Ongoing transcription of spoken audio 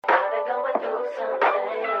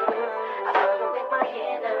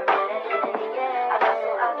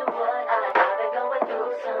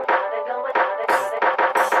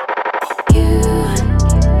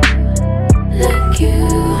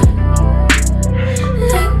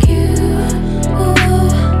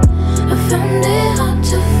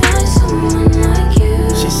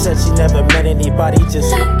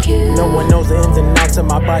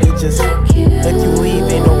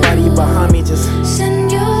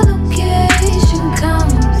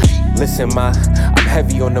Listen, I'm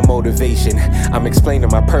heavy on the motivation. I'm explaining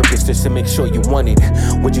my purpose just to make sure you want it.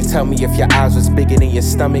 Would you tell me if your eyes was bigger than your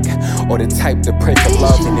stomach? Or the type to pray for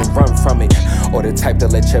love and then run from it? Or the type to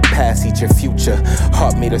let your past eat your future?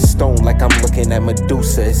 Heart made of stone like I'm looking at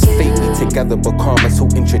Medusa. It's fate we together, but karma's who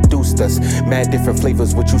introduced us. Mad different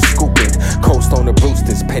flavors, what you scooping? Cold Stone to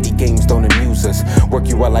Brewsters, petty games don't amuse us. Work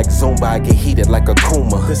you out like Zumba, I get heated like a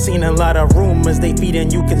Kuma. There's seen a lot of rumors, they feed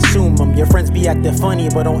and you consume them. Your friends be acting funny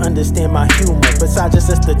but don't understand my humor. Besides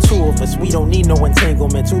just the two of us, we don't need no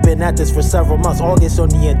entanglements. We've been at this for several months, August on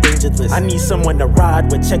the endangered list. I need someone to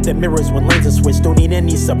ride with, check the mirrors when lanes are switched. Don't need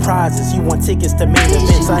any surprises, you want tickets to main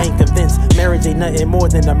events. I ain't convinced, marriage ain't nothing more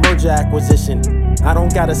than a merger acquisition. I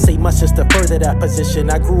don't gotta say much just to further that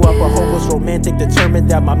position. I grew up a hopeless romantic,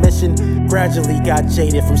 determined that my mission gradually got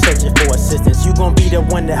jaded from searching for assistance. You gon' be the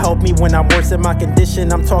one to help me when I'm worse in my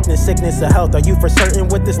condition. I'm talking sickness or health, are you for certain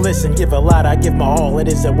with this? Listen, give a lot, I give my all, it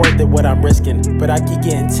isn't worth it what I'm risking. But I keep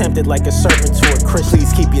getting tempted like a serpent to a Christian.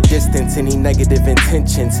 Please keep your distance, any negative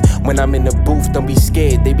intentions. When I'm in the booth, don't be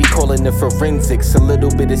scared, they be calling the forensics. A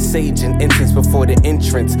little bit of sage and incense before the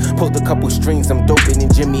entrance. Pulled a couple strings, I'm doper than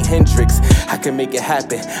Jimi Hendrix. I can make it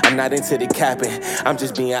happen, I'm not into the capping. I'm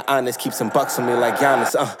just being honest, keep some bucks on me like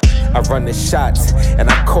Giannis. I run the shots, and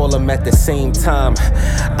I call them at the same time.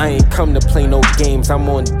 I ain't come to play no games, I'm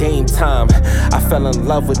on Dame time. I fell in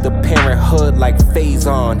love with the parenthood like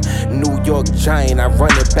Faison. New York Giant, I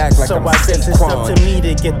run it back like I'm Saquon. So I guess it's up to me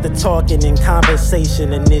to get the talking and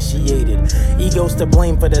conversation initiated. Egos to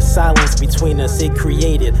blame for the silence between us it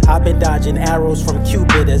created. I've been dodging arrows from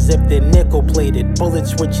Cupid as if they're nickel plated.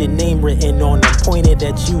 Bullets with your name written on them, pointed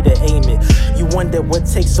at you to aim it. You wonder what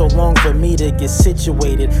takes so long for me to get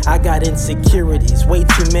situated. I got insecurities, way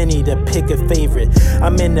too many to pick a favorite.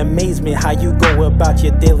 I'm in amazement how you go about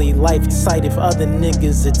your daily life, excited for other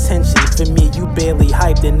niggas' attention. For me, you barely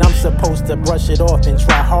hyped, and I'm supposed to brush it off and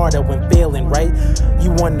try harder when failing, right?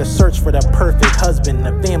 You want to search for the perfect husband,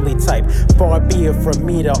 the family type. Far be it from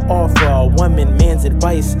me to offer a woman man's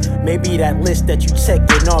advice. Maybe that list that you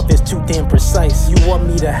checking off is too damn precise. You want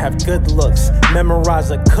me to have good looks,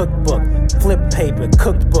 memorize a cookbook, flip paper,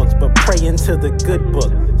 cooked books, but pray into the good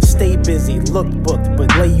book. Stay busy, look booked,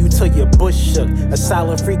 but lay you till your bush shook. A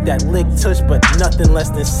silent freak that lick tush, but nothing less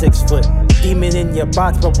than 6 foot. Demon in your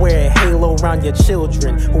box, but wear a halo around your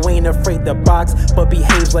children. Who ain't afraid to box, but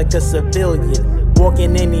behaves like a civilian. Walk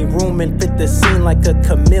in any room and fit the scene like a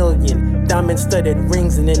chameleon. Diamond-studded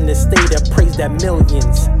rings and in the state of praise that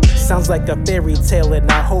millions. Sounds like a fairy tale, and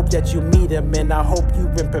I hope that you meet him. And I hope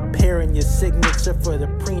you've been preparing your signature for the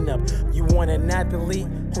prenup. You want an athlete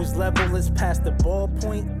whose level is past the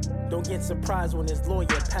ballpoint? Don't get surprised when his lawyer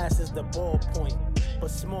passes the ballpoint.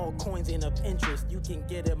 But small coins ain't of interest, you can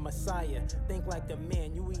get a messiah. Think like a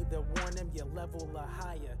man, you either want him, your level or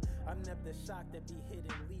higher. I'm never shocked to be hit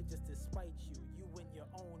and leave just to spite you. You in your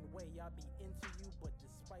own way, I'll be into you, but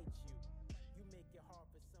despite you, you make it hard.